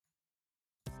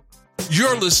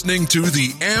You're listening to the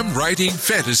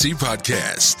AmWritingFantasy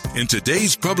podcast. In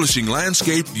today's publishing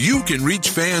landscape, you can reach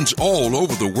fans all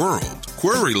over the world.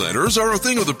 Query letters are a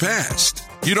thing of the past.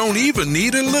 You don't even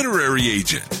need a literary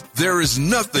agent. There is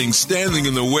nothing standing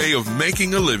in the way of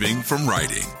making a living from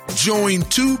writing. Join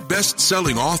two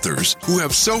best-selling authors who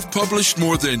have self-published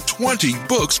more than 20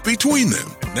 books between them.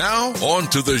 Now, on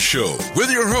to the show with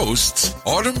your hosts,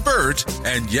 Autumn Burt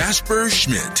and Jasper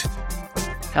Schmidt.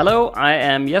 Hello, I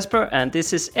am Jesper, and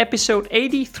this is episode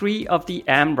 83 of the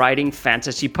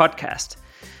AmWritingFantasy podcast.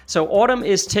 So Autumn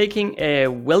is taking a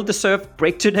well-deserved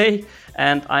break today,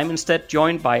 and I'm instead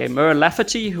joined by Mer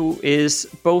Lafferty, who is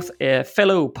both a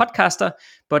fellow podcaster,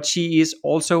 but she is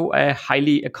also a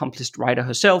highly accomplished writer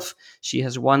herself. She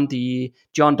has won the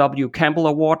John W. Campbell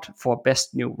Award for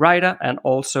Best New Writer, and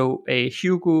also a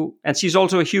Hugo, and she's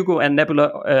also a Hugo and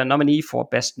Nebula nominee for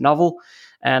Best Novel.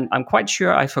 And I'm quite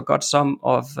sure I forgot some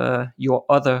of your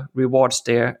other rewards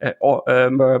there,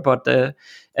 Mer, but a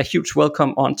huge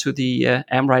welcome onto the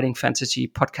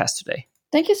AmWritingFantasy podcast today.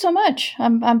 Thank you so much.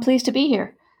 I'm pleased to be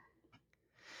here.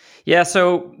 Yeah,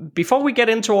 so before we get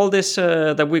into all this,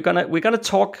 that we're gonna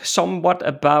talk somewhat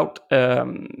about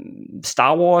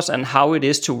Star Wars and how it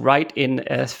is to write in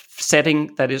a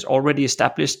setting that is already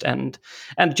established, and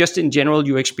just in general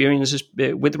your experiences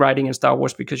with writing in Star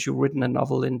Wars, because you've written a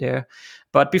novel in there.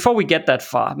 But before we get that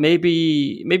far,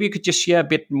 maybe you could just share a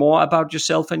bit more about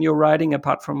yourself and your writing,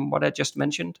 apart from what I just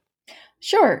mentioned.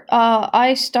 Sure.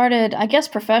 I started, I guess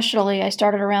professionally, I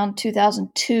started around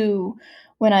 2002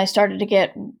 when I started to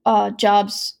get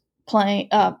jobs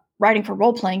writing for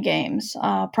role-playing games,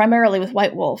 primarily with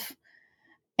White Wolf.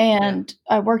 And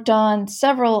I worked on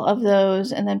several of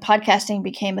those, and then podcasting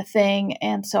became a thing.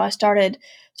 And so I started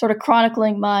sort of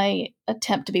chronicling my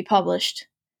attempt to be published,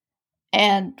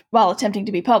 and while attempting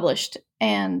to be published.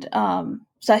 And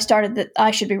so I started that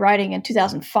I should be writing in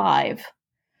 2005.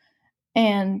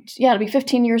 And yeah, it'll be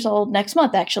 15 years old next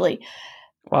month, actually.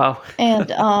 Wow.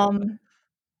 And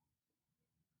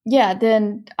yeah,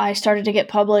 then I started to get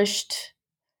published.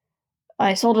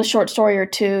 I sold a short story or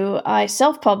two. I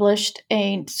self-published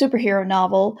a superhero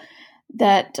novel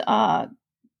that,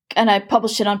 and I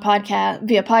published it on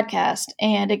via podcast,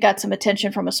 and it got some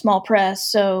attention from a small press.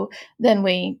 So then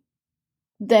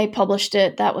they published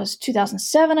it. That was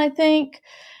 2007, I think.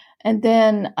 And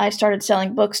then I started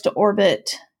selling books to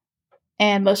Orbit,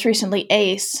 and most recently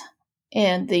Ace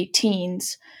in the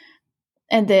teens.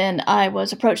 And then I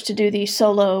was approached to do the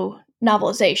solo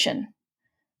novelization.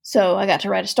 So I got to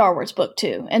write a Star Wars book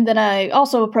too. And then I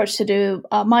also approached to do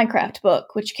a Minecraft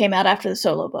book, which came out after the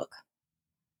solo book.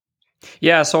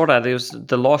 Yeah, I saw that. It was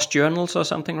the Lost Journals or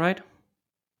something, right?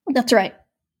 That's right.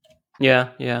 Yeah.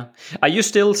 Are you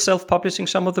still self-publishing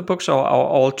some of the books, or are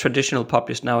all traditional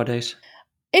published nowadays?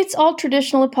 It's all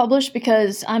traditionally published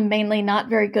because I'm mainly not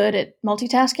very good at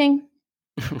multitasking.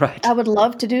 Right. I would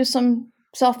love to do some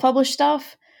self-published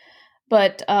stuff,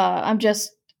 but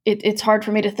it's hard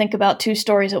for me to think about two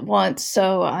stories at once.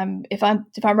 So if I'm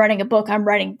writing a book, I'm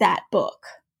writing that book.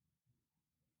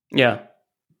 Yeah,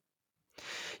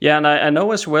 and I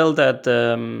know as well that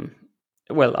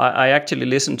I actually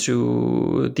listened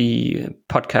to the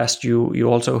podcast you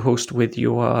also host with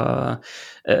your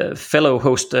fellow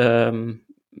host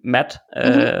Matt.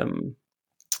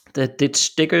 The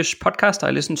Ditch Diggers podcast.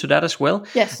 I listened to that as well.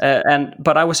 Yes.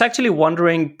 But I was actually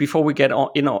wondering, before we get on,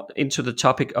 into the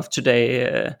topic of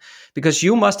today, because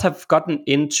you must have gotten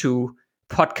into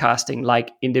podcasting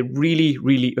like in the really,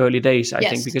 really early days, I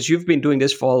think, because you've been doing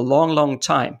this for a long, long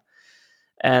time.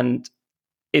 And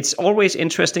it's always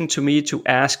interesting to me to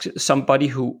ask somebody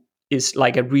who is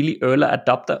like a really early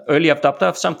adopter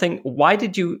of something, why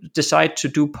did you decide to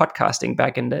do podcasting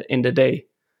back in the day?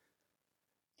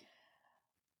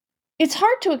 It's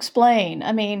hard to explain.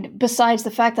 I mean, besides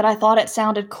the fact that I thought it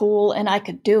sounded cool and I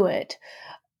could do it.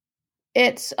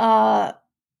 It's, I've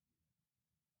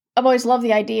always loved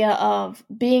the idea of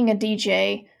being a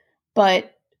DJ,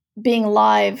 but being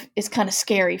live is kind of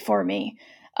scary for me.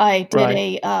 I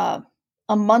did a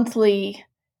monthly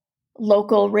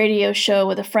local radio show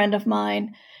with a friend of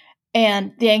mine,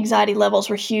 and the anxiety levels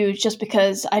were huge just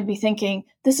because I'd be thinking,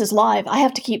 this is live. I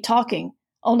have to keep talking.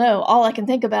 Oh no, all I can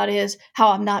think about is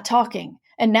how I'm not talking.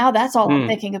 And now that's all I'm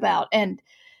thinking about. And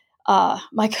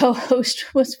my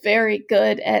co-host was very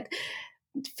good at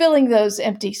filling those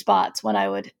empty spots when I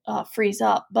would freeze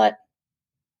up. But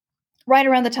right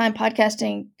around the time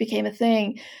podcasting became a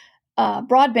thing,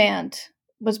 broadband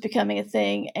was becoming a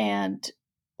thing. And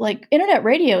like internet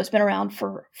radio has been around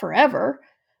for forever,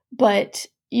 but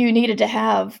you needed to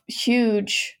have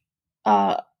huge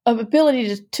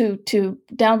ability to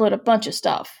download a bunch of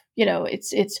stuff.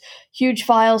 It's huge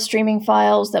files, streaming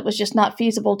files that was just not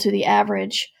feasible to the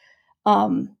average,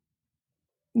 home.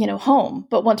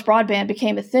 But once broadband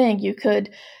became a thing, you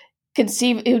could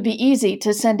conceive it would be easy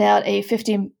to send out a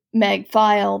 50 meg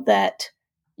file that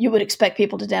you would expect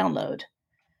people to download.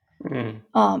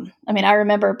 I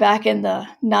remember back in the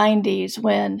 90s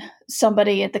when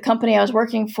somebody at the company I was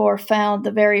working for found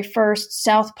the very first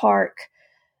South Park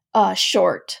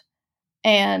short,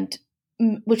 and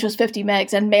which was 50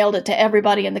 megs, and mailed it to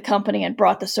everybody in the company and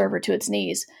brought the server to its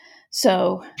knees.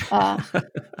 So,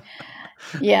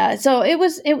 yeah, so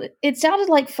it sounded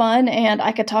like fun, and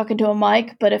I could talk into a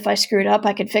mic, but if I screwed up,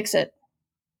 I could fix it.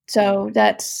 So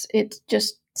it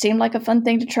just seemed like a fun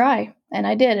thing to try, and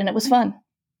I did, and it was fun.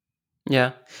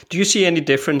 Yeah. Do you see any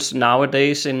difference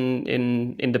nowadays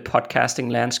in the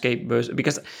podcasting landscape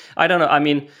because I don't know. I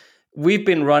mean, we've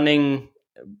been running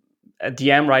the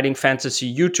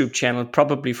AmWritingFantasy YouTube channel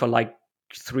probably for like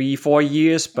 3-4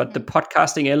 years, but the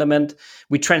podcasting element,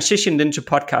 we transitioned into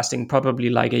podcasting probably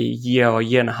like a year or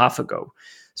year and a half ago.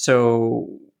 So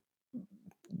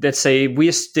let's say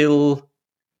we're still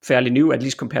fairly new, at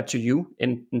least compared to you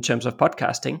in terms of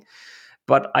podcasting.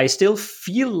 But I still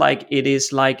feel like it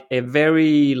is like a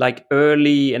very like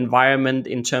early environment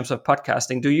in terms of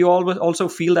podcasting. Do you always also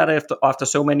feel that after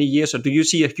so many years, or do you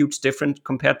see a huge difference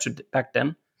compared to back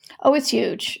then? Oh, it's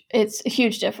huge. It's a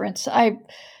huge difference. I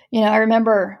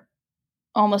remember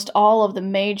almost all of the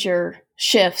major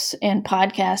shifts in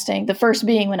podcasting. The first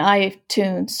being when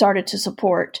iTunes started to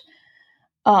support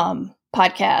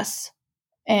podcasts,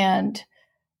 and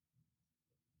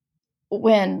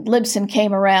when Libsyn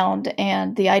came around,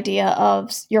 and the idea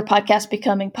of your podcast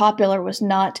becoming popular was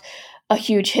not a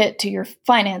huge hit to your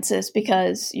finances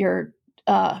because your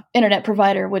internet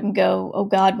provider wouldn't go, "Oh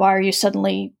God, why are you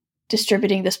suddenly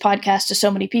distributing this podcast to so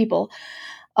many people?"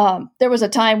 There was a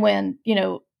time when,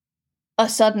 a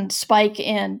sudden spike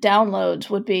in downloads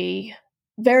would be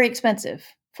very expensive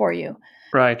for you.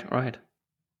 Right.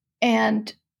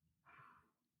 And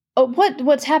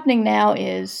what's happening now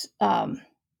is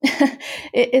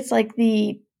it's like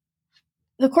the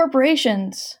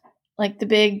corporations, like the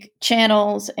big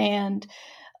channels and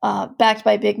backed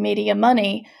by big media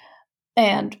money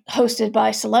and hosted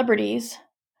by celebrities.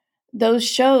 Those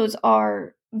shows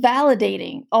are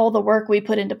validating all the work we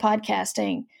put into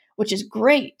podcasting, which is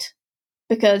great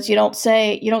because you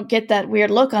don't get that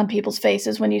weird look on people's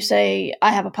faces when you say,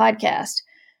 "I have a podcast."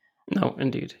 No,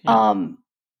 indeed. Yeah.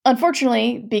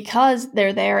 Unfortunately, because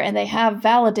they're there and they have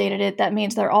validated it, that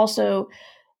means they're also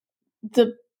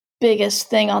the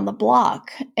biggest thing on the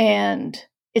block. And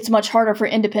it's much harder for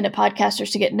independent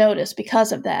podcasters to get noticed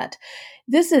because of that.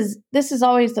 This is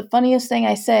always the funniest thing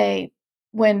I say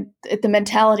when the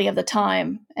mentality of the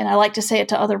time. And I like to say it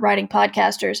to other writing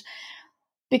podcasters,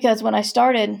 because when I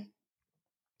started,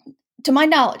 to my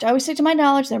knowledge, I always say to my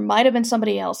knowledge, there might have been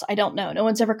somebody else. I don't know. No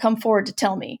one's ever come forward to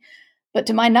tell me. But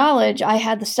to my knowledge, I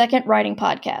had the second writing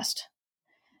podcast.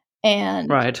 And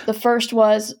right. The first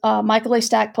was Michael A.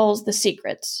 Stackpole's The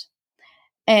Secrets.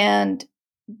 And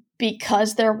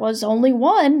because there was only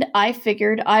one, I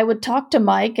figured I would talk to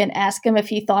Mike and ask him if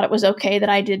he thought it was okay that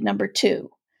I did number 2,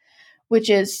 which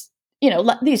is,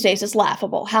 these days it's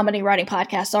laughable. How many writing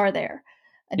podcasts are there?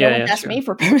 And no one asked me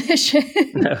for permission.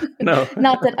 No.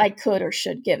 Not that I could or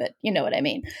should give it. You know what I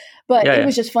mean? But it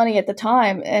was just funny at the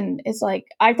time. And it's like,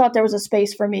 I thought there was a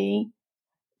space for me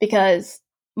because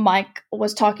Mike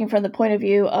was talking from the point of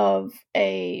view of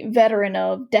a veteran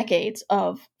of decades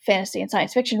of fantasy and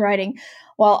science fiction writing,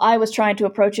 while I was trying to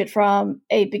approach it from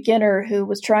a beginner who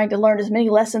was trying to learn as many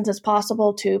lessons as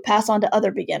possible to pass on to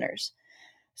other beginners.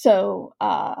 So,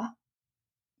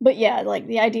 but yeah, like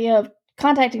the idea of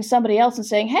contacting somebody else and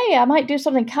saying, "Hey, I might do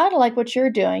something kind of like what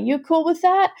you're doing. You cool with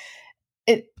that?"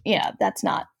 That's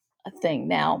not a thing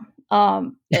now.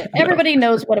 Everybody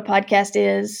knows what a podcast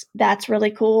is. That's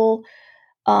really cool.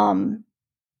 And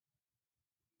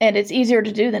it's easier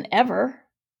to do than ever.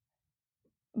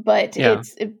 But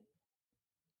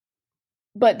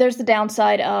but there's the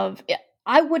downside of,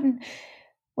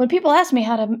 when people ask me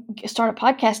how to start a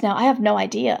podcast now, I have no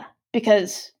idea,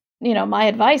 because my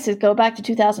advice is go back to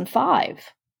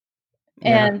 2005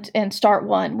 and start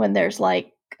one when there's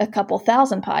like a couple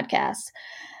thousand podcasts.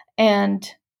 And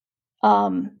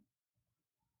I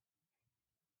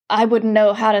wouldn't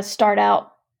know how to start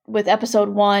out with episode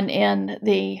 1 in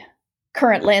the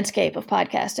current landscape of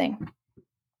podcasting.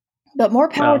 But more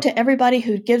power to everybody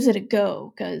who gives it a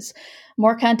go, because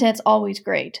more content's always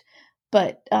great.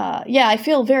 But I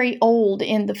feel very old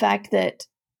in the fact that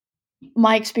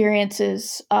my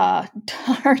experiences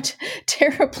aren't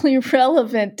terribly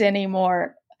relevant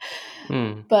anymore.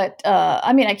 But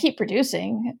I mean, I keep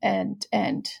producing,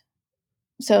 and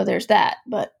so there's that.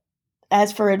 But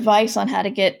as for advice on how to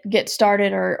get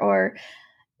started or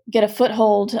get a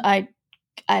foothold, I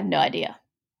have no idea.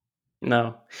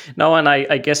 No, and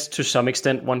I guess to some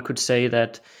extent one could say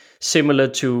that similar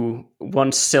to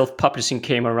once self-publishing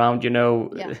came around,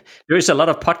 there is a lot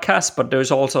of podcasts, but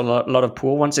there's also a lot of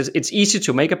poor ones. It's easy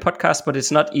to make a podcast, but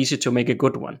it's not easy to make a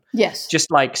good one. Yes. Just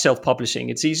like self-publishing.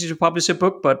 It's easy to publish a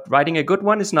book, but writing a good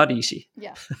one is not easy.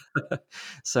 Yeah.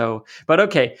 So,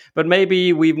 but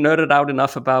maybe we've nerded out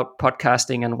enough about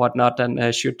podcasting and whatnot,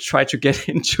 and should try to get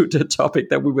into the topic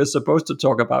that we were supposed to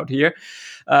talk about here.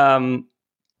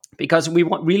 Because we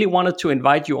really wanted to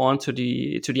invite you on to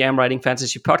the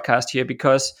AmWritingFantasy podcast here,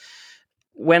 because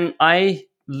when I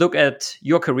look at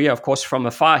your career, of course, from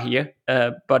afar here,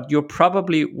 but you're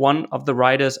probably one of the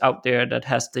writers out there that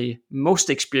has the most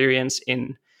experience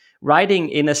in writing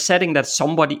in a setting that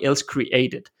somebody else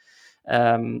created.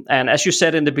 And as you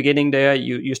said in the beginning there,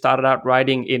 you started out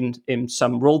writing in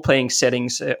some role-playing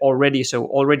settings already. So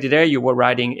already there you were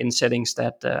writing in settings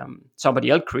that somebody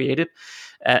else created.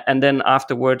 And then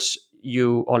afterwards,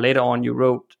 later on, you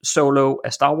wrote solo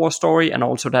a Star Wars story, and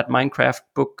also that Minecraft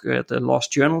book, The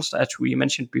Lost Journals, as we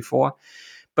mentioned before.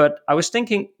 But I was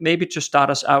thinking, maybe to start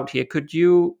us out here, could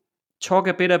you talk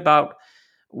a bit about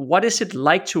what is it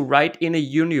like to write in a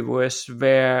universe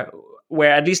where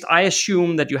at least I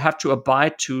assume that you have to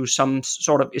abide to some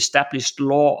sort of established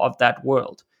law of that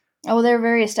world? Oh, they're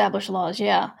very established laws,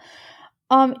 yeah.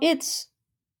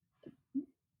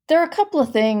 There are a couple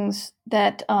of things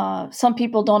that some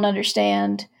people don't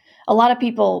understand. A lot of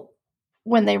people,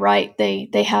 when they write,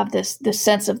 they have this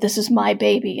sense of, this is my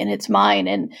baby and it's mine.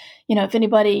 And, if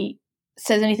anybody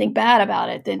says anything bad about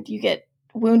it, then you get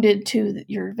wounded to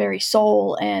your very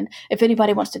soul. And if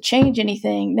anybody wants to change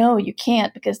anything, no, you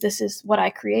can't, because this is what I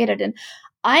created. And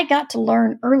I got to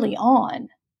learn early on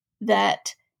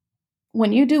that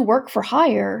when you do work for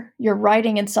hire, you're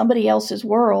writing in somebody else's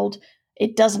world.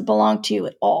 It doesn't belong to you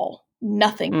at all.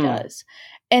 Nothing does.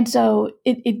 And so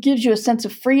it gives you a sense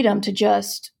of freedom to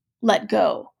just let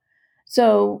go.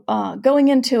 So going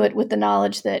into it with the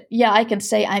knowledge that, yeah, I can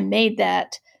say I made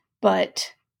that,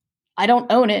 but I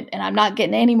don't own it and I'm not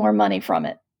getting any more money from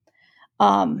it.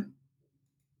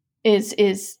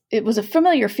 It was a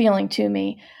familiar feeling to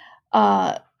me.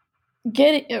 Writing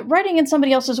in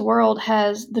somebody else's world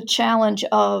has the challenge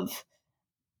of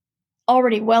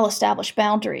already well-established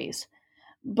boundaries,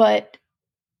 but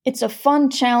it's a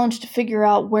fun challenge to figure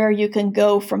out where you can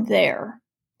go from there.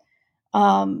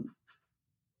 I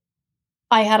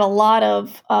had a lot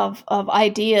of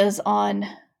ideas on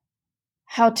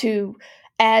how to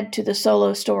add to the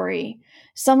solo story.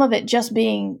 Some of it just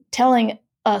being telling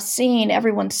a scene,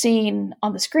 everyone's scene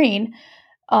on the screen,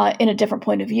 in a different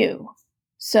point of view.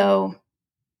 So,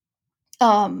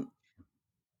 the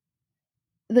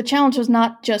challenge was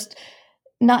not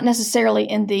necessarily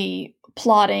in the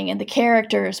plotting and the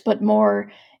characters, but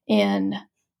more in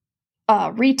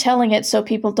retelling it so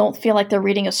people don't feel like they're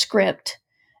reading a script.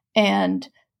 And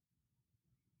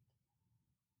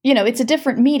it's a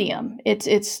different medium.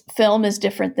 It's film is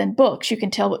different than books. You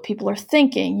can tell what people are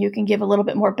thinking. You can give a little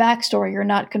bit more backstory. You're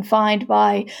not confined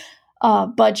by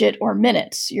budget or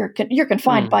minutes. You're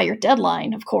confined by your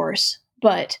deadline, of course.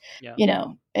 But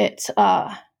it's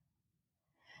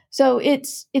so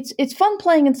it's fun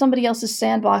playing in somebody else's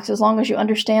sandbox as long as you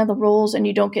understand the rules and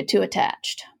you don't get too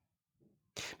attached.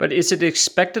 But is it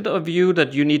expected of you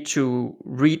that you need to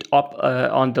read up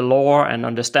on the lore and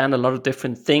understand a lot of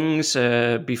different things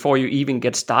before you even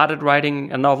get started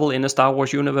writing a novel in a Star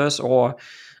Wars universe, or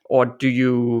do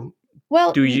you?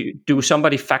 Well, do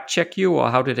somebody fact check you, or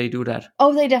how do they do that?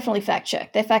 Oh, they definitely fact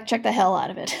check. They fact check the hell out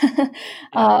of it.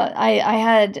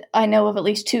 I know of at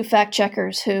least 2 fact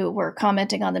checkers who were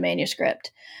commenting on the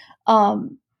manuscript.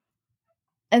 And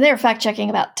they were fact checking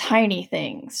about tiny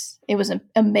things. It was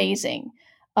amazing.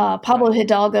 Pablo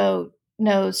Hidalgo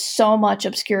knows so much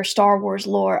obscure Star Wars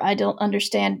lore. I don't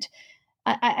understand.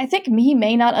 I think he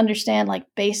may not understand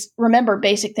remember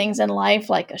basic things in life,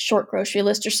 like a short grocery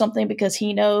list or something, because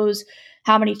he knows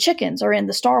how many chickens are in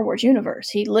the Star Wars universe.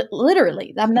 He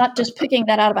literally, I'm not just picking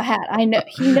that out of a hat. I know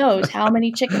he knows how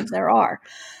many chickens there are.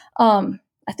 I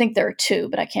think there are 2,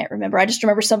 but I can't remember. I just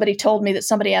remember somebody told me that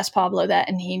somebody asked Pablo that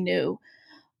and he knew.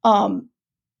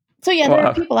 So yeah, there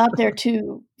are people out there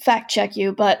to fact check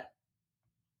you, but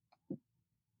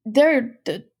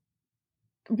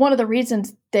one of the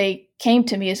reasons they came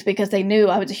to me is because they knew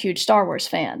I was a huge Star Wars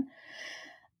fan.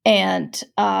 And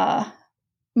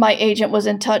my agent was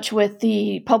in touch with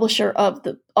the publisher of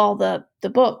all the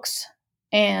books,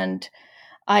 and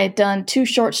I had done 2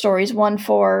 short stories, one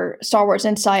for Star Wars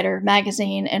Insider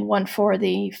magazine and one for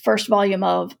the first volume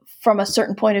of From a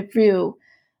Certain Point of View,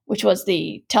 which was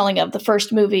the telling of the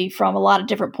first movie from a lot of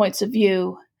different points of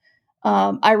view.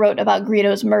 I wrote about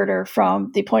Greedo's murder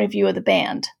from the point of view of the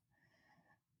band.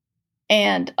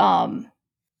 And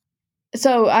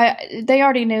so they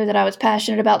already knew that I was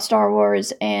passionate about Star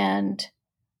Wars and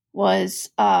was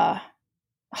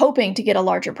hoping to get a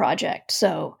larger project.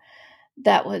 So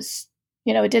that was,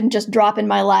 it didn't just drop in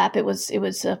my lap. It was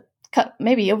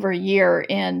maybe over a year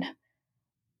in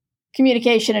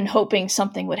communication and hoping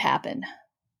something would happen.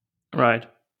 Right.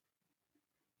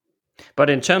 But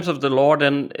in terms of the lore,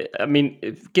 then, I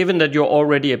mean, given that you're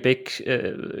already a big,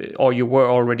 or you were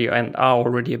already and are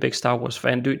already a big Star Wars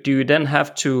fan, do you then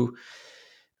have to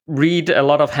read a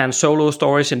lot of Han Solo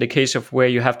stories in the case of where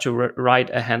you have to write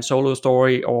a Han Solo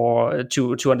story, or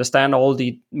to understand all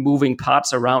the moving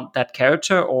parts around that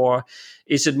character? Or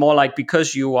is it more like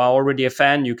because you are already a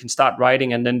fan, you can start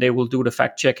writing and then they will do the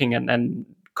fact checking and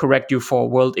correct you for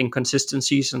world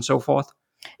inconsistencies and so forth?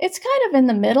 It's kind of in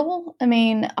the middle. I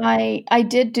mean, I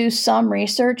did do some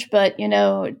research, but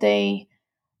they,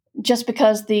 just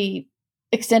because the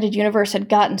extended universe had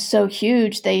gotten so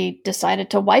huge, they decided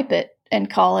to wipe it and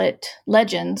call it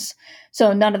Legends.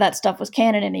 So none of that stuff was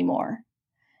canon anymore.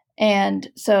 And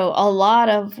so a lot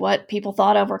of what people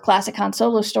thought of were classic Han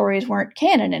Solo stories weren't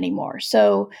canon anymore.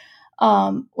 So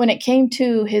when it came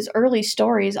to his early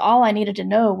stories, all I needed to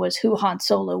know was who Han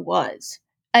Solo was.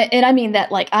 And I mean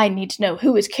that, like, I need to know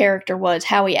who his character was,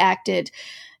 how he acted,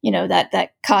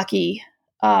 that cocky,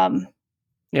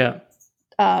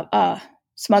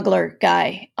 smuggler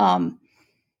guy.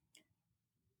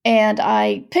 And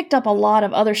I picked up a lot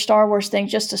of other Star Wars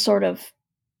things just to sort of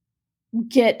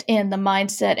get in the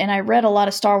mindset. And I read a lot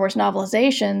of Star Wars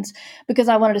novelizations because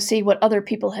I wanted to see what other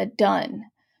people had done.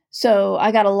 So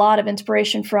I got a lot of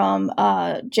inspiration from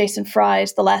Jason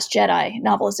Fry's The Last Jedi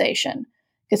novelization,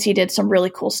 because he did some really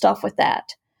cool stuff with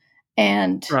that.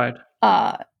 And right.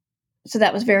 So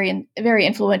that was very, very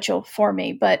influential for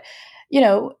me. But,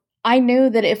 I knew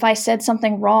that if I said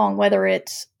something wrong, whether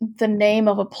it's the name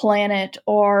of a planet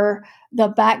or the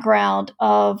background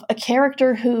of a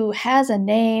character who has a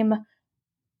name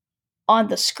on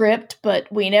the script, but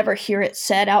we never hear it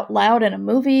said out loud in a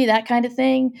movie, that kind of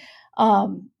thing,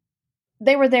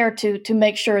 they were there to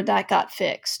make sure that got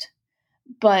fixed.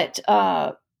 But,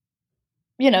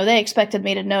 they expected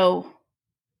me to know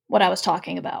what I was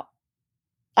talking about.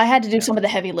 I had to do some of the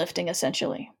heavy lifting,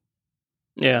 essentially.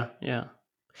 Yeah.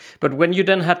 But when you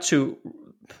then had to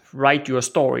write your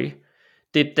story,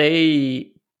 did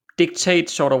they dictate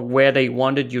sort of where they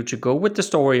wanted you to go with the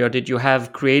story, or did you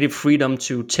have creative freedom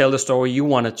to tell the story you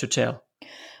wanted to tell?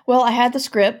 Well, I had the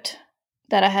script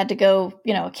that I had to go,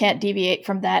 can't deviate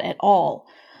from that at all.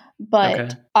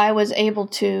 But I was able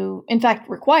to, in fact,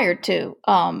 required to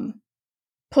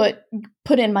put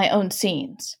in my own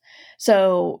scenes.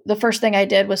 So the first thing I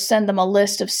did was send them a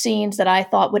list of scenes that I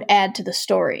thought would add to the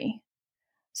story.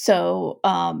 So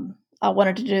I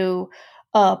wanted to do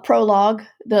a prologue.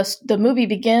 The movie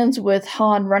begins with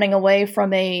Han running away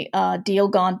from a deal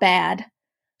gone bad.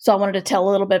 So I wanted to tell a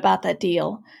little bit about that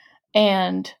deal.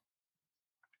 And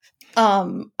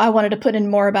I wanted to put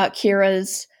in more about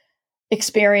Kira's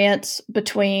experience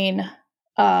between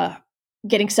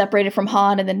getting separated from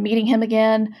Han and then meeting him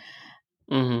again.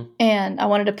 Mm-hmm. And I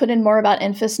wanted to put in more about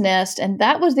Enfys Nest, and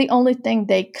that was the only thing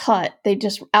they cut. They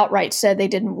just outright said they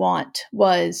didn't want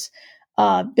was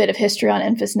a bit of history on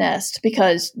Enfys Nest,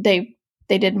 because they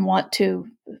didn't want to.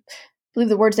 I believe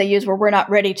the words they used were, "We're not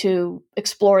ready to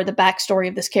explore the backstory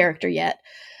of this character yet,"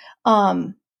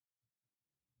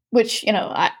 which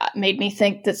I made me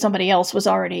think that somebody else was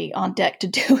already on deck to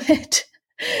do it.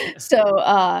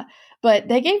 So, but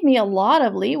they gave me a lot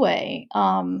of leeway.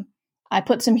 I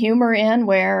put some humor in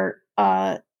where,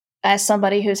 as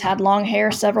somebody who's had long hair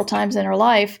several times in her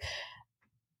life,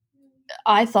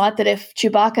 I thought that if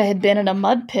Chewbacca had been in a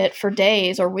mud pit for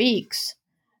days or weeks,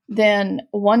 then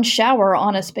one shower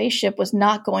on a spaceship was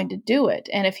not going to do it.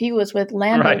 And if he was with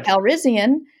Lando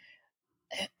Calrissian,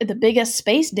 the biggest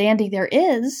space dandy there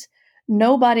is,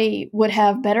 nobody would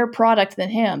have better product than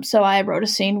him. So I wrote a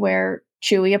scene where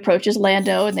Chewie approaches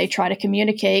Lando and they try to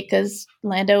communicate, because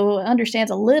Lando understands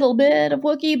a little bit of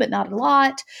Wookiee, but not a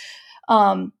lot.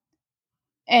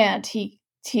 And he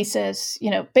says,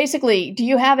 basically, do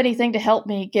you have anything to help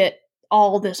me get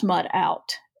all this mud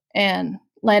out? And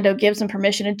Lando gives him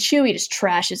permission, and Chewie just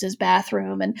trashes his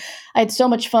bathroom. And I had so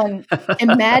much fun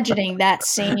imagining that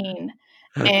scene.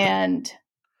 And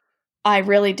I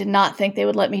really did not think they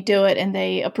would let me do it, and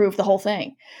they approved the whole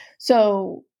thing.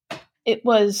 So it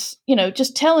was,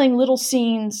 just telling little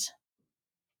scenes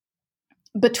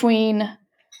between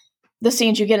the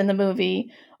scenes you get in the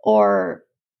movie, or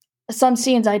some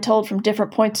scenes I told from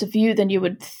different points of view than you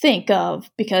would think of,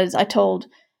 because I told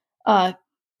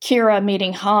Kira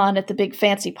meeting Han at the big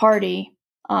fancy party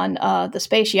on the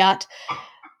space yacht.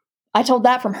 I told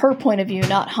that from her point of view,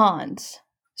 not Han's.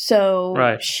 So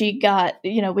Right. she got,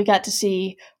 we got to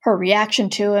see her reaction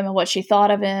to him and what she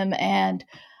thought of him, and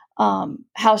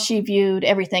how she viewed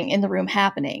everything in the room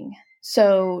happening.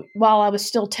 So while I was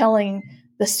still telling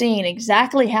the scene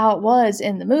exactly how it was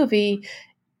in the movie,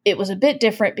 it was a bit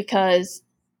different because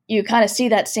you kind of see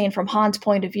that scene from Han's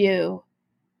point of view,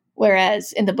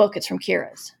 whereas in the book it's from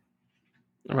Kira's.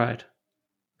 Right.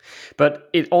 But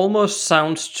it almost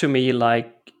sounds to me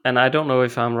like, and I don't know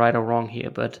if I'm right or wrong here,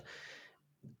 but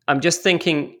I'm just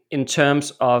thinking in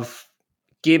terms of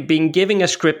giving a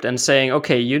script and saying,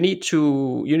 okay, you need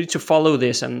to follow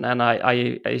this, and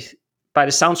I by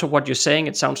the sounds of what you're saying,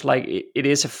 it sounds like it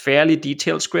is a fairly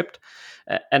detailed script,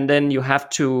 and then you have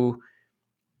to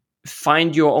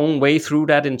find your own way through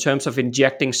that in terms of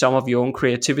injecting some of your own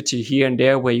creativity here and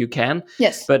there where you can.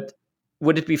 Yes. But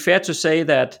would it be fair to say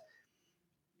that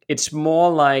it's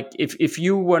more like if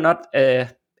you were not a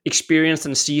experienced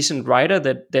and seasoned writer,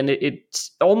 that then it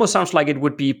almost sounds like it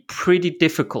would be pretty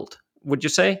difficult, would you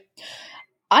say?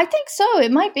 I think so.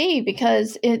 It might be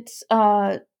because it's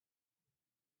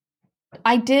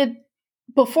I did,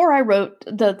 before I wrote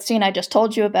the scene I just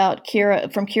told you about,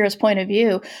 Kira, from Kira's point of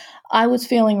view, I was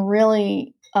feeling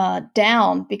really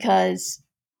down because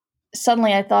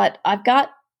suddenly I thought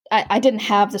I didn't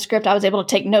have the script. I was able to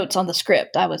take notes on the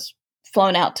script. I was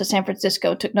flown out to San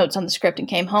Francisco, took notes on the script, and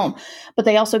came home. But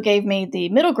they also gave me the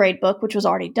middle grade book, which was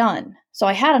already done. So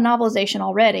I had a novelization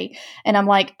already. And I'm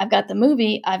like, I've got the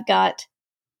movie, I've got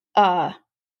the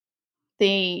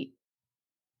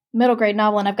middle grade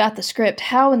novel, and I've got the script.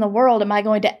 How in the world am I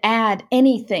going to add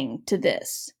anything to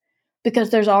this? Because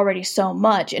there's already so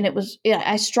much. And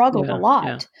I struggled a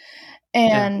lot. Yeah.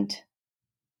 And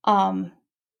I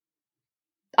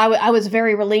was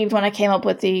very relieved when I came up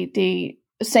with the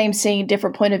same scene,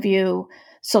 different point of view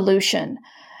solution.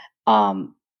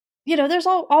 There's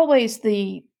always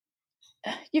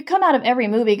you come out of every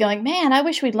movie going, man, I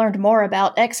wish we'd learned more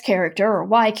about X character or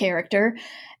Y character.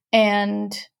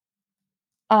 And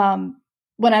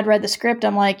when I'd read the script,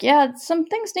 I'm like, yeah, some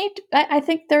things I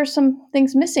think there's some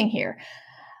things missing here.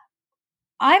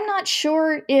 I'm not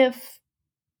sure if,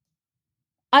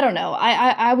 I don't know.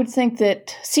 I would think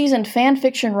that seasoned fan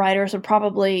fiction writers would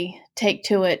probably take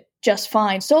to it just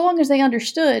fine, so long as they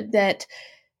understood that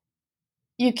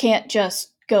you can't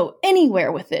just go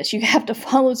anywhere with this. You have to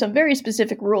follow some very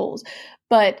specific rules.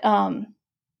 But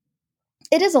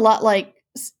it is a lot like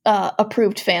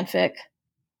approved fanfic.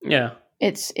 Yeah.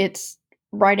 It's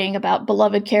writing about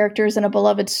beloved characters in a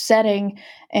beloved setting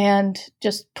and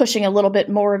just pushing a little bit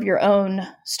more of your own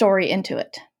story into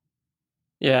it.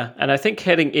 Yeah, and I think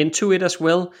heading into it as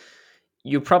well,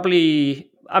 you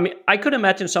probably, I could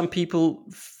imagine some people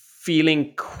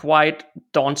feeling quite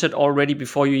daunted already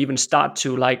before you even start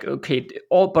to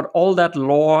all that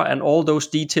lore and all those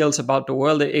details about the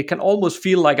world, it can almost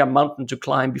feel like a mountain to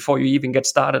climb before you even get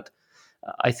started.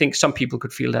 I think some people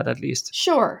could feel that at least.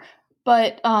 Sure,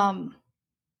 but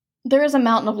there is a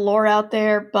mountain of lore out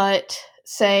there, but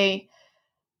say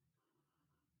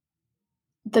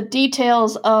the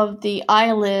details of the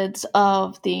eyelids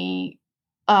of the,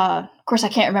 of course I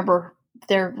can't remember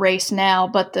their race now,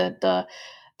 but the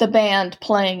band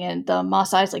playing in the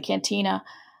Mos Eisley Cantina,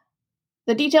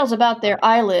 the details about their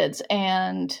eyelids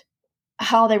and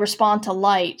how they respond to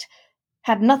light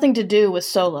had nothing to do with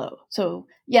Solo. So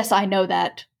yes, I know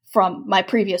that from my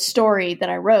previous story that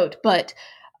I wrote, but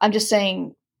I'm just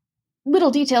saying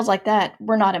little details like that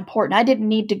were not important. I didn't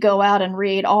need to go out and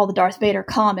read all the Darth Vader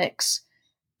comics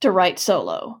to write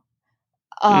Solo.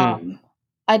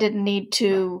 I didn't need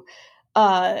to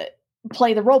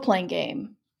play the role-playing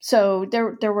game. So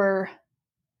there's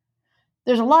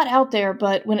a lot out there,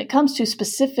 but when it comes to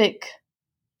specific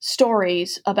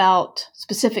stories about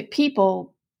specific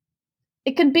people,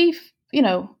 it can be,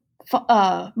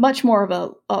 much more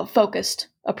of a focused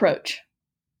approach.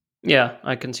 Yeah,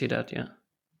 I can see that, yeah.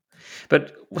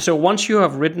 But so once you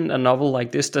have written a novel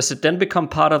like this, does it then become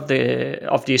part of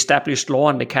the established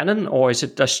lore and the canon, or is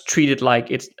it just treated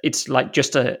like it's like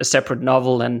just a separate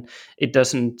novel and it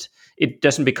doesn't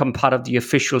become part of the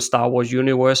official Star Wars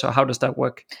universe, or how does that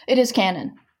work? It is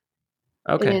canon.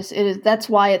 Okay. It is. That's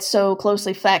why it's so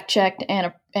closely fact checked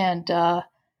and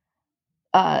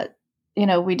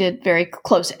we did very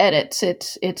close edits.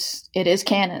 It is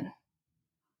canon.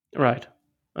 Right.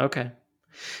 Okay.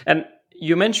 And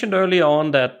you mentioned earlier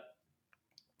on that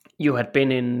you had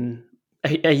been in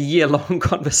a year-long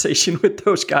conversation with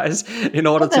those guys in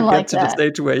order to get to the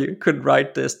stage where you could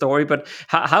write the story. But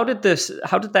how did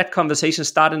that conversation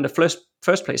start in the first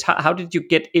place? How did you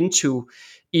get into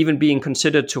even being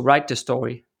considered to write the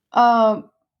story?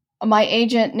 My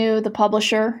agent knew the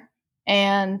publisher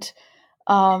and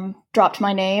dropped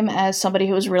my name as somebody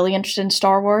who was really interested in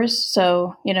Star Wars.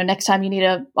 So, next time you need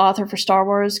an author for Star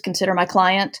Wars, consider my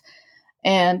client.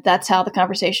 And that's how the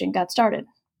conversation got started.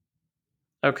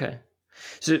 Okay.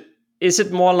 So is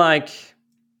it more like,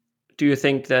 do you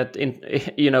think that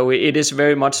it is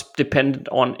very much dependent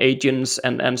on agents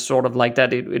and sort of like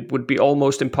that it would be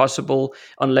almost impossible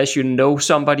unless you know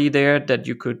somebody there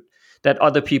that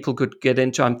other people could get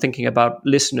into? I'm thinking about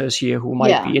listeners here who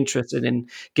might be interested in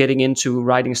getting into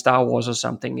writing Star Wars or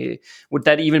something. Would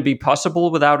that even be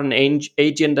possible without an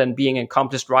agent and being an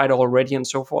accomplished writer already and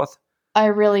so forth? I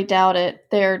really doubt it.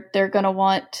 They're going to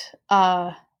want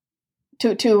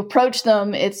to approach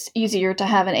them. It's easier to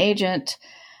have an agent,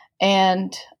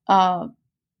 and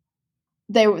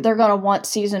they're going to want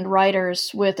seasoned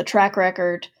writers with a track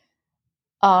record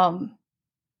that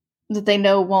they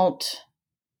know won't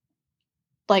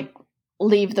like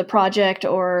leave the project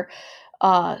or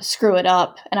screw it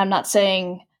up. And I'm not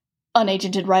saying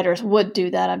unagented writers would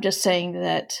do that. I'm just saying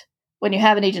that when you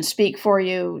have an agent speak for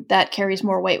you, that carries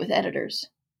more weight with editors.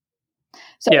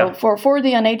 So for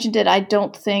the unagented, I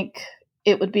don't think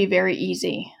it would be very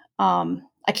easy.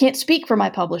 I can't speak for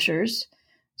my publishers,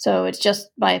 so it's just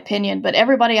my opinion. But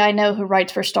everybody I know who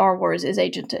writes for Star Wars is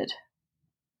agented.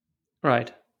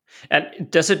 Right. And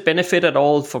does it benefit at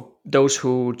all for those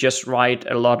who just write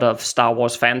a lot of Star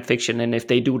Wars fan fiction? And if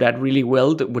they do that really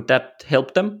well, would that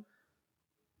help them?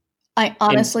 I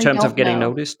honestly don't know. In terms of getting know.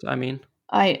 Noticed, I mean.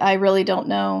 I really don't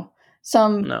know.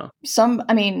 Some,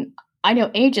 I mean, I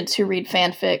know agents who read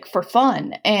fanfic for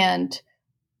fun and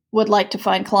would like to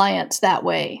find clients that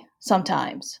way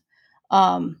sometimes.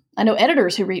 I know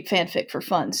editors who read fanfic for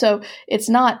fun. So it's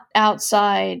not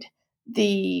outside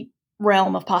the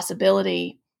realm of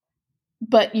possibility.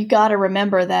 But you got to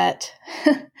remember that,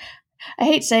 I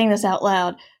hate saying this out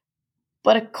loud,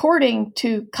 but according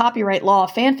to copyright law,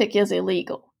 fanfic is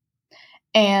illegal.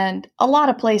 And a lot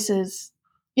of places,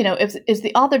 if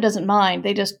the author doesn't mind,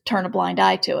 they just turn a blind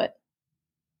eye to it.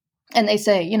 And they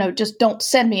say, just don't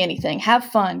send me anything. Have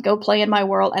fun. Go play in my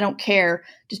world. I don't care.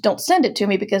 Just don't send it to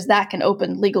me because that can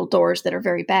open legal doors that are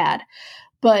very bad.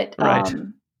 But right.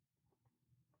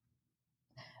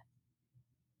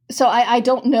 So I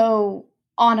don't know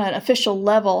on an official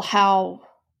level how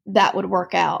that would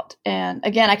work out. And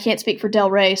again, I can't speak for Del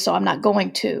Rey, so I'm not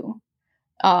going to,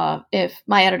 if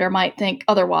my editor might think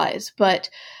otherwise. But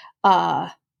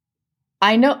I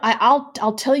know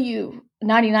I'll tell you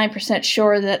 99%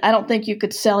 sure that I don't think you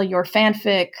could sell your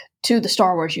fanfic to the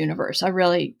Star Wars universe.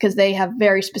 Because they have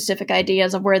very specific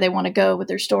ideas of where they want to go with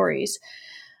their stories.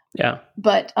 Yeah.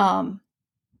 But yeah,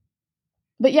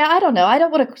 I don't know. I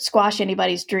don't want to squash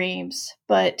anybody's dreams,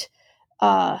 but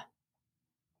I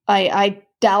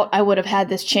doubt I would have had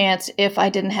this chance if I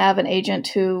didn't have an agent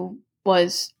who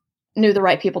knew the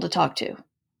right people to talk to.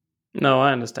 No,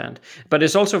 I understand. But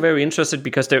it's also very interesting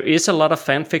because there is a lot of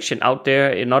fan fiction out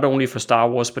there, not only for Star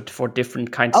Wars, but for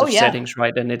different kinds of settings,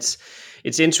 right? And it's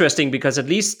interesting because at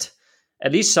least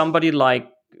somebody like,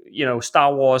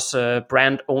 Star Wars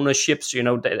brand ownerships,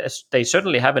 they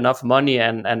certainly have enough money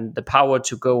and the power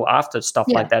to go after stuff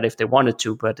like that if they wanted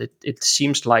to. But it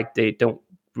seems like they don't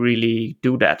really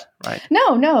do that, right?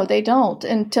 No, they don't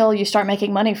until you start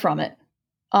making money from it.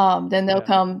 Then they'll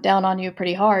come down on you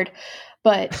pretty hard.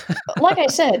 But like I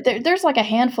said, there's like a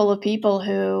handful of people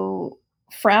who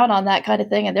frown on that kind of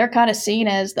thing, and they're kind of seen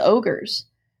as the ogres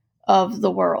of the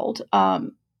world.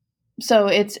 So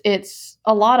it's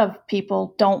a lot of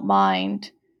people don't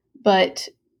mind, but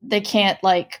they can't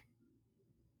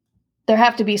there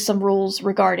have to be some rules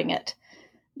regarding it.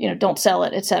 Don't sell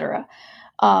it, etc.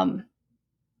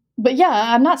 But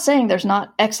yeah, I'm not saying there's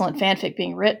not excellent fanfic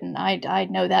being written. I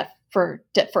know that for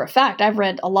a fact. I've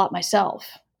read a lot myself.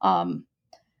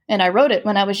 And I wrote it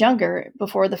when I was younger,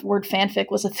 before the word fanfic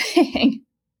was a thing.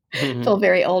 I feel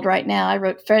very old right now. I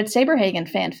wrote Fred Saberhagen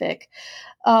fanfic.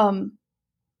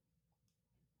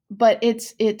 But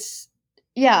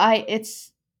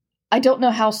I don't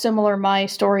know how similar my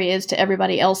story is to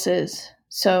everybody else's.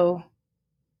 So,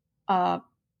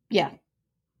 yeah.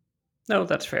 No,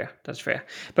 that's fair.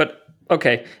 But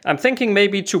okay, I'm thinking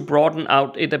maybe to broaden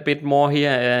out it a bit more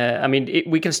here.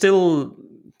 We can still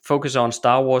focus on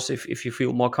Star Wars if you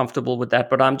feel more comfortable with that.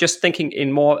 But I'm just thinking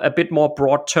in a bit more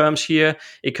broad terms here.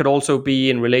 It could also be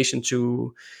in relation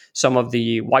to some of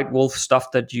the White Wolf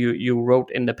stuff that you wrote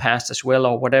in the past as well,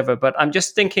 or whatever. But I'm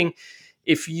just thinking,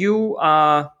 if you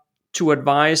are to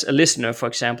advise a listener, for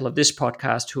example, of this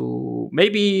podcast, who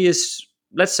maybe is,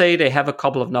 let's say they have a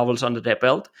couple of novels under their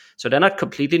belt, so they're not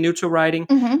completely new to writing,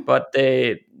 but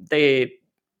they're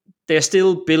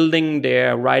still building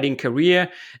their writing career,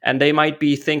 and they might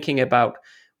be thinking about,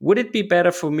 would it be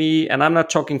better for me, and I'm not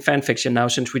talking fan fiction now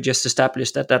since we just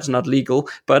established that that's not legal,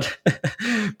 but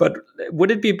but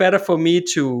would it be better for me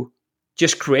to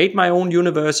just create my own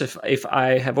universe if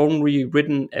I have only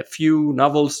written a few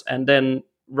novels and then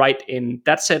write in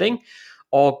that setting?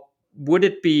 Or would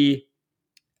it be,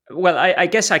 well, I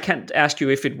guess I can't ask you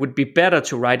if it would be better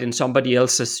to write in somebody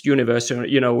else's universe, or,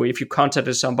 if you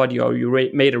contacted somebody or you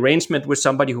made arrangement with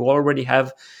somebody who already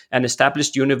have an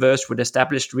established universe with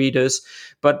established readers.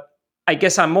 But I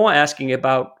guess I'm more asking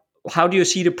about, how do you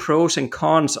see the pros and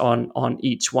cons on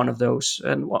each one of those,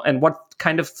 and what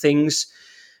kind of things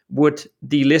would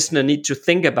the listener need to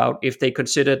think about if they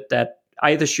considered that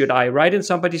either should I write in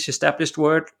somebody's established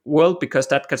world because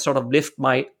that can sort of lift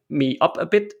me up a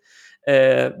bit,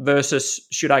 versus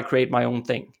should I create my own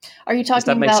thing? Are you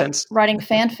talking about sense? Writing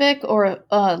fanfic or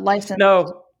license?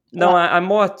 No. I'm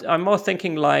more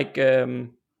thinking like,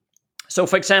 so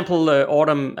for example,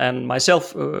 Autumn and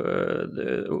myself,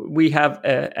 we have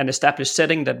an established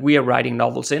setting that we are writing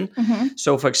novels in.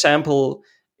 So for example,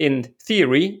 in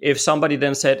theory, if somebody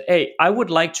then said, hey, I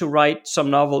would like to write some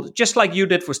novel, just like you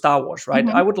did for Star Wars, right?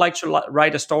 I would like to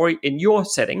write a story in your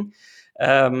setting.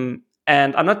 And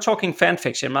I'm not talking fan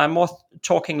fiction. I'm more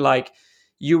talking like,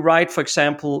 you write, for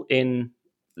example,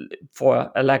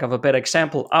 for a lack of a better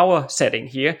example, our setting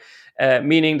here,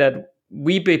 meaning that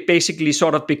we basically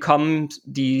sort of become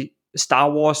the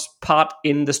Star Wars part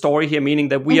in the story here, meaning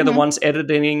that we are the ones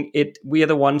editing it, we are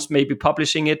the ones maybe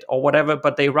publishing it or whatever,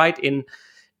 but they write in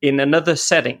another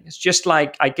setting. It's just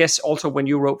like, I guess also when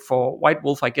you wrote for White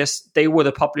Wolf, I guess they were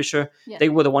the publisher, they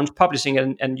were the ones publishing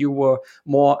it, and you were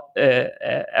more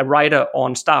a writer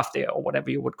on staff there, or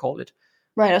whatever you would call it.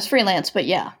 Right, I was freelance, but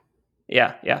yeah.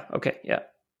 Yeah, okay, yeah.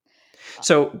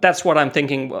 So that's what I'm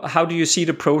thinking. How do you see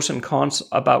the pros and cons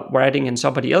about writing in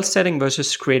somebody else's setting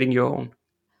versus creating your own?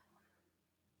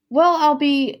 Well, I'll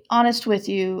be honest with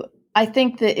you. I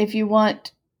think that if you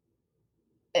want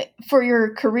for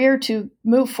your career to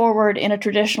move forward in a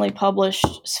traditionally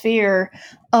published sphere,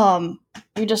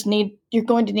 you're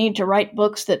going to need to write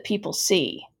books that people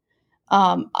see.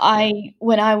 When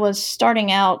I was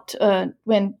starting out,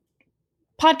 when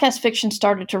podcast fiction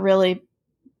started to really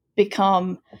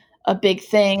become a big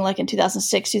thing, like in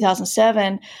 2006,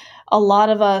 2007, a lot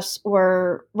of us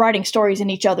were writing stories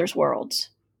in each other's worlds.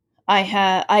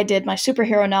 I did my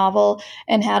superhero novel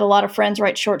and had a lot of friends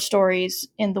write short stories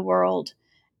in the world.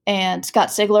 And Scott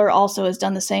Sigler also has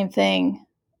done the same thing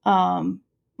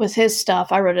with his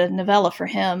stuff. I wrote a novella for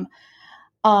him.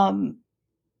 I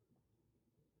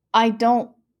don't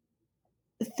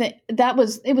think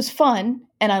it was fun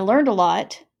and I learned a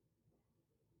lot.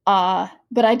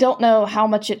 But I don't know how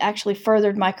much it actually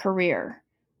furthered my career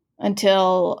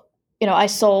until, I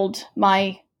sold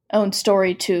my own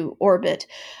story to Orbit.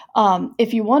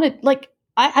 If you wanted,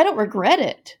 I don't regret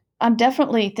it. I'm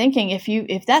definitely thinking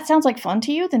if that sounds like fun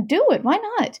to you, then do it. Why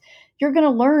not? You're going to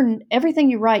learn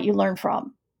everything you write, you learn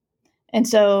from. And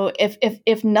so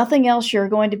if nothing else, you're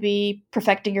going to be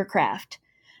perfecting your craft.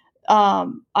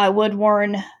 I would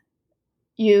warn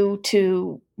you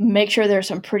to make sure there's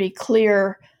some pretty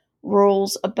clear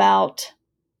rules about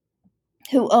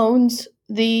who owns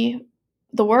the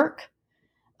work.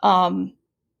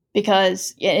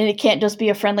 Because it can't just be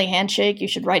a friendly handshake. You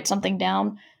should write something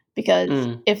down.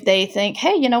 Because if they think,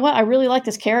 hey, you know what? I really like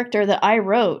this character that I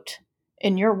wrote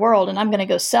in your world and I'm going to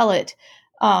go sell it.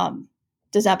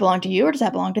 Does that belong to you or does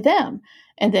that belong to them?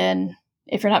 And then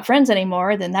if you're not friends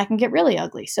anymore, then that can get really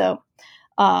ugly. So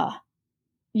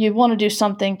you want to do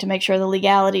something to make sure the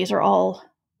legalities are all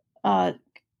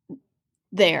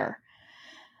there.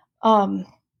 But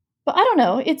I don't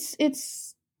know.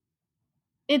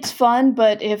 It's fun,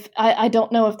 but if I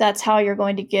don't know if that's how you're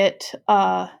going to get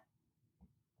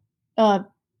a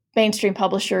mainstream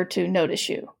publisher to notice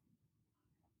you.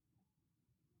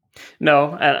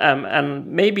 No, and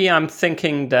maybe I'm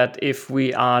thinking that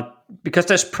because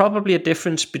there's probably a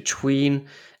difference between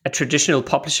a traditional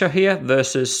publisher here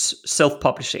versus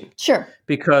self-publishing. Sure.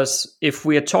 Because if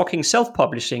we are talking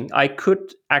self-publishing, I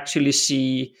could actually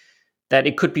see that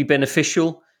it could be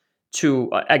beneficial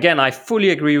again, I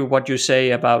fully agree with what you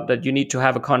say about that you need to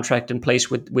have a contract in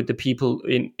place with the people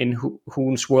in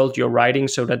whose world you're writing,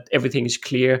 so that everything is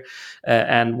clear,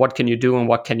 and what can you do and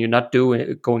what can you not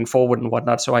do going forward and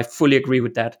whatnot. So I fully agree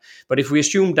with that. But if we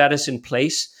assume that is in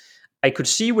place, I could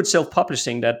see with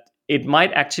self-publishing that it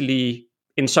might actually,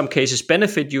 in some cases,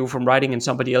 benefit you from writing in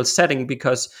somebody else's setting,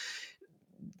 because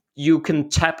you can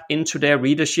tap into their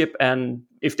readership, and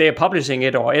if they're publishing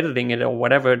it or editing it or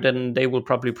whatever, then they will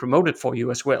probably promote it for you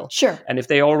as well. Sure. And if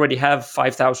they already have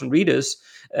 5,000 readers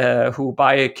who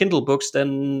buy Kindle books,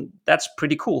 then that's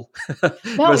pretty cool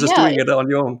versus doing it on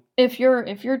your own. If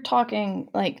you're talking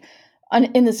like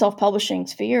in the self-publishing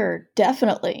sphere,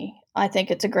 definitely, I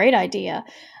think it's a great idea.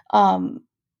 I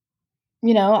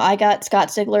got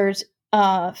Scott Sigler's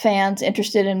fans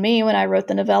interested in me when I wrote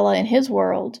the novella in his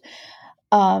world.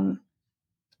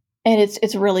 And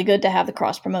it's really good to have the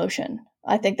cross promotion.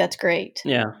 I think that's great.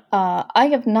 Yeah. I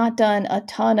have not done a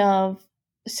ton of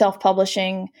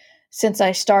self-publishing since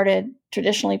I started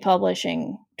traditional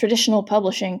publishing.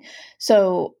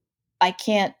 So I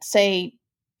can't say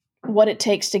what it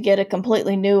takes to get a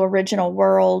completely new original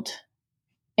world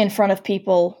in front of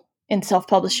people in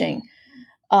self-publishing.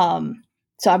 So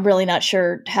I'm really not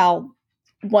sure how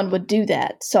one would do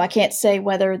that. So I can't say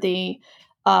whether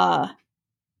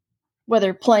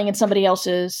whether playing in somebody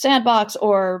else's sandbox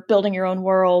or building your own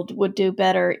world would do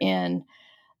better in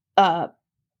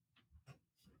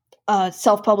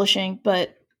self-publishing.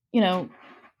 But,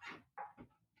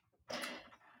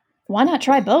 why not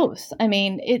try both? I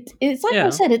mean, it's like I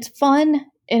said, it's fun,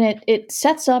 and it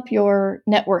sets up your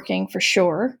networking for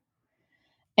sure.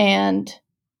 And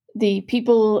the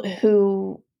people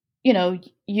who,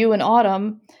 you and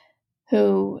Autumn,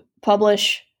 who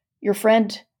publish your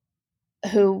friend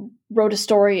who wrote a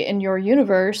story in your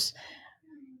universe,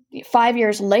 5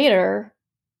 years later,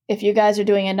 if you guys are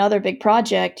doing another big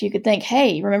project, you could think,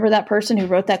 hey, remember that person who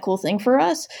wrote that cool thing for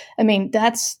us? I mean,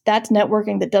 that's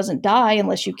networking that doesn't die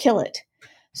unless you kill it.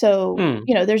 So,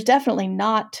 there's definitely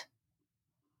not,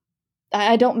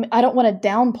 I don't want to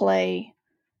downplay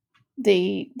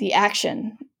the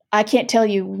action. I can't tell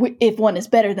you if one is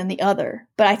better than the other,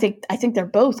 but I think they're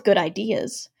both good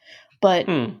ideas. But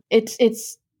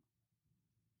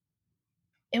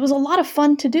it was a lot of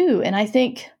fun to do, and I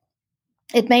think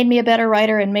it made me a better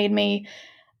writer and made me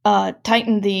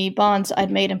tighten the bonds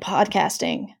I'd made in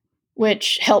podcasting,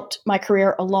 which helped my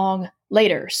career along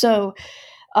later. So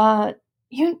the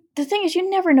thing is, you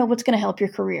never know what's going to help your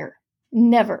career.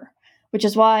 Never. Which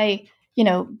is why,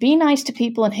 be nice to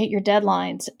people and hit your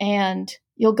deadlines, and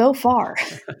you'll go far.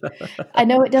 I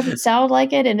know it doesn't sound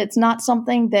like it, and it's not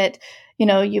something that,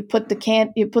 you put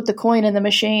the coin in the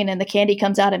machine and the candy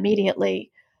comes out immediately.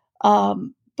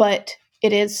 But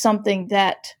it is something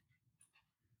that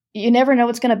you never know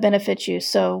what's going to benefit you.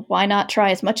 So why not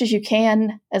try as much as you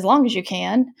can, as long as you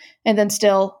can, and then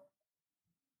still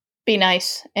be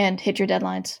nice and hit your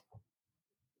deadlines.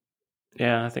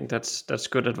 Yeah, I think that's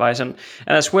good advice. And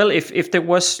as well, if there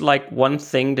was like one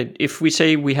thing that, if we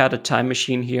say we had a time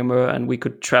machine here, and we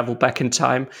could travel back in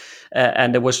time,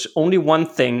 and there was only one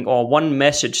thing or one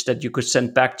message that you could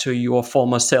send back to your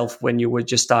former self when you were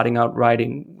just starting out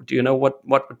writing, do you know what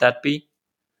would that be?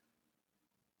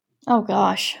 Oh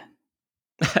gosh.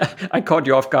 I caught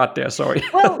you off guard there. Sorry.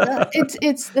 Well,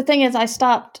 it's the thing is, I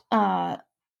stopped. I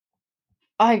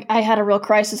had a real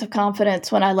crisis of confidence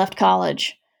when I left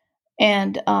college.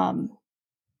 And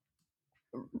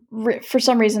for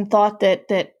some reason thought that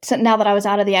now that I was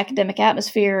out of the academic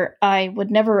atmosphere, I would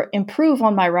never improve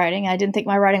on my writing. I didn't think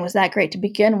my writing was that great to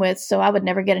begin with, so I would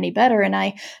never get any better. And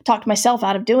I talked myself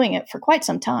out of doing it for quite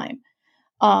some time.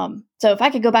 So if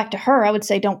I could go back to her, I would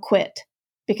say don't quit,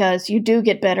 because you do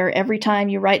get better. Every time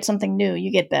you write something new,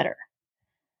 you get better.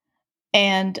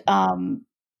 And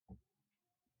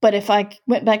but if I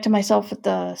went back to myself at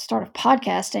the start of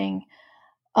podcasting,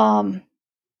 I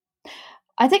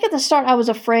think at the start I was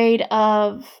afraid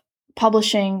of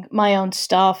publishing my own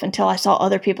stuff until I saw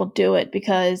other people do it,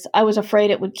 because I was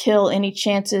afraid it would kill any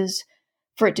chances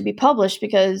for it to be published,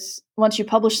 because once you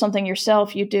publish something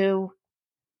yourself,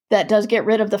 that does get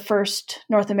rid of the first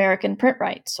North American print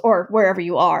rights, or wherever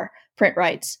you are, print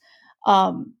rights.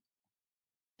 And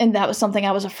that was something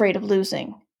I was afraid of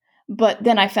losing. But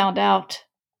then I found out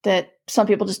that some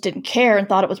people just didn't care and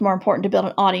thought it was more important to build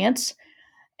an audience.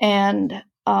 And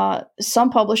some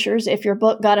publishers, if your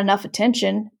book got enough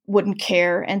attention, wouldn't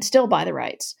care and still buy the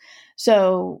rights.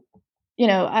 So,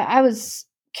 I was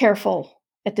careful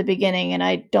at the beginning, and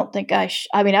I don't think I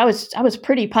was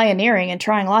pretty pioneering and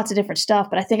trying lots of different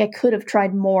stuff, but I think I could have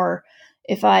tried more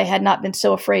if I had not been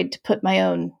so afraid to put my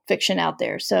own fiction out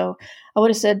there. So I would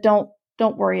have said, don't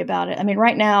worry about it. I mean,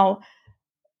 right now,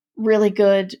 really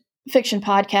good fiction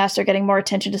podcasts are getting more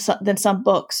attention than some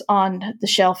books on the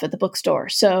shelf at the bookstore.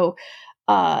 So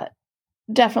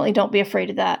definitely don't be afraid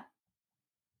of that.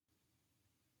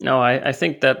 No, I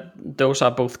think that those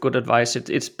are both good advice.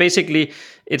 It's basically,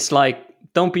 it's like,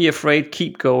 don't be afraid,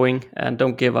 keep going, and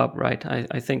don't give up, right?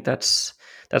 I think that's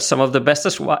some of the best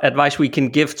advice we can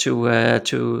give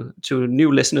to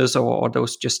new listeners or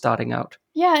those just starting out.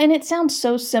 Yeah, and it sounds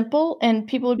so simple, and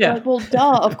people would be like, well,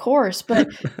 duh, of course. But,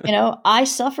 I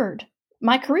suffered.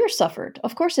 My career suffered.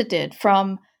 Of course it did,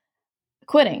 from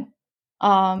quitting.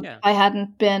 I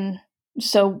hadn't been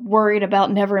so worried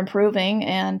about never improving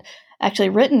and actually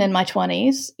written in my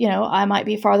 20s. I might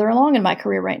be farther along in my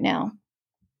career right now.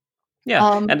 Yeah,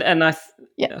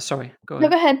 sorry, go ahead. No,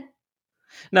 go ahead.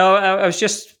 No, I was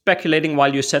just speculating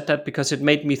while you said that, because it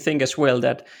made me think as well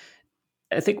that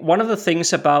I think one of the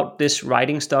things about this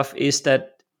writing stuff is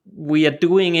that we are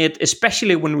doing it,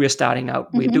 especially when we're starting out,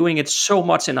 we're doing it so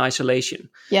much in isolation.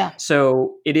 Yeah.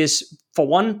 So it is, for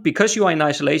one, because you are in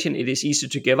isolation, it is easy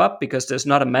to give up because there's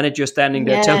not a manager standing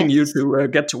there telling you to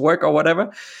get to work or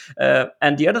whatever.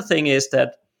 And the other thing is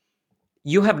that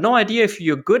you have no idea if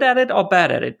you're good at it or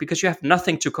bad at it because you have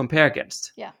nothing to compare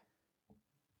against. Yeah.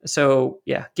 So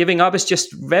giving up is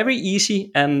just very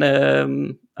easy, and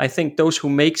I think those who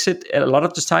makes it a lot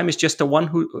of the time is just the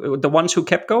ones who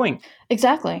kept going.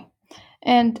 Exactly,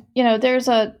 and there's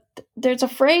a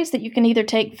phrase that you can either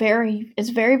take very,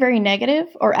 very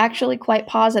negative or actually quite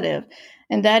positive,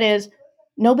 and that is,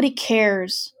 nobody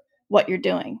cares what you're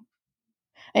doing.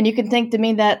 And you can think to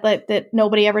mean that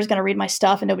nobody ever is going to read my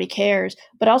stuff and nobody cares.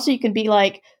 But also you can be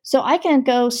like, so I can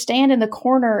go stand in the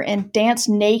corner and dance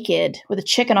naked with a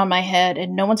chicken on my head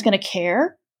and no one's going to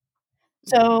care.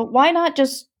 So why not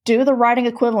just do the writing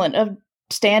equivalent of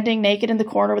standing naked in the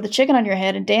corner with a chicken on your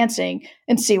head and dancing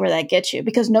and see where that gets you?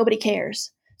 Because nobody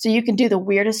cares. So you can do the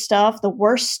weirdest stuff, the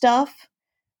worst stuff,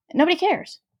 and nobody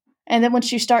cares. And then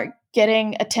once you start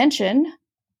getting attention,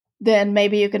 then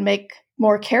maybe you can make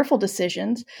more careful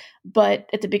decisions. But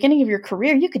at the beginning of your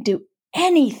career, you could do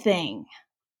anything.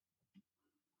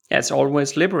 Yeah, it's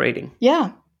always liberating.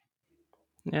 Yeah.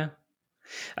 Yeah.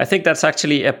 I think that's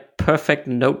actually a perfect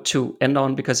note to end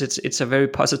on, because it's a very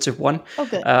positive one. Oh,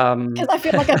 good. Because I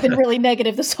feel like I've been really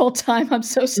negative this whole time. I'm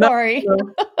so sorry. No,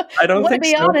 I don't think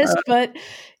so. I want to be honest, but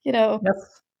Yes.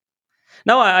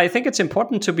 No, I think it's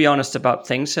important to be honest about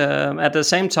things. At the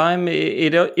same time,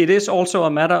 it is also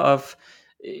a matter of,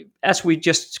 as we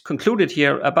just concluded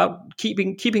here, about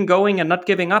keeping going and not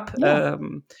giving up. Yeah.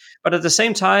 But at the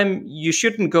same time, you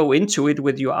shouldn't go into it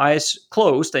with your eyes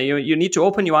closed. You need to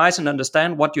open your eyes and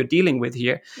understand what you're dealing with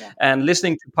here. Yeah. And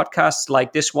listening to podcasts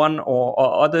like this one or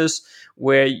others,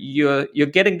 where you're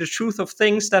getting the truth of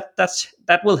things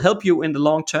that will help you in the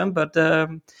long term. But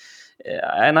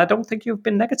and I don't think you've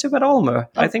been negative at all, Mer.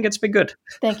 I think it's been good.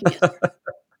 Thank you.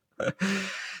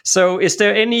 So is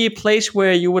there any place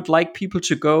where you would like people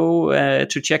to go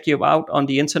to check you out on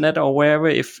the internet or wherever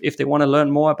if they want to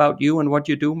learn more about you and what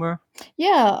you do, Mer?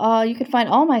 Yeah, you can find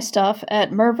all my stuff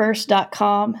at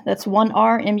merverse.com. That's one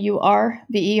R,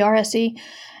 MURVERSE.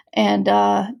 And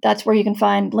that's where you can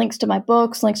find links to my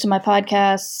books, links to my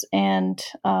podcasts, and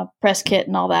press kit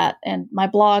and all that. And my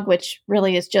blog, which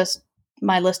really is just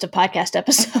my list of podcast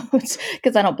episodes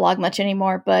because I don't blog much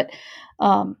anymore. But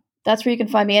that's where you can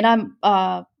find me. And I'm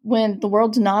when the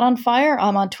world's not on fire,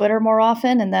 I'm on Twitter more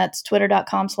often, and that's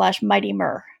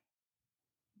twitter.com/MightyMer.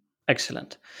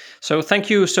 Excellent. So thank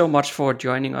you so much for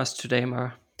joining us today,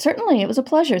 Mer. Certainly. It was a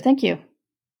pleasure. Thank you.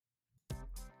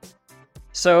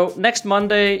 So next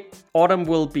Monday, Autumn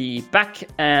will be back,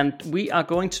 and we are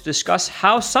going to discuss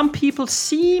how some people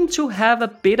seem to have a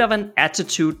bit of an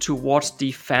attitude towards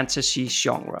the fantasy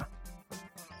genre.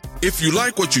 If you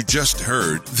like what you just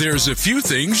heard, there's a few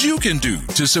things you can do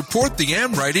to support the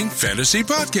AmWritingFantasy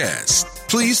podcast.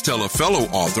 Please tell a fellow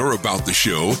author about the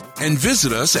show and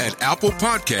visit us at Apple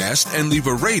Podcast and leave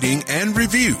a rating and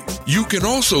review. You can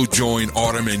also join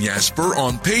Autumn and Jasper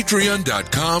on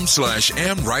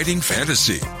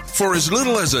patreon.com/AmWritingFantasy. For as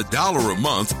little as $1 a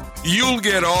month, you'll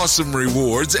get awesome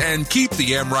rewards and keep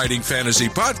the AmWritingFantasy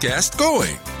podcast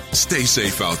going. Stay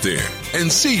safe out there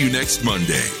and see you next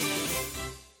Monday.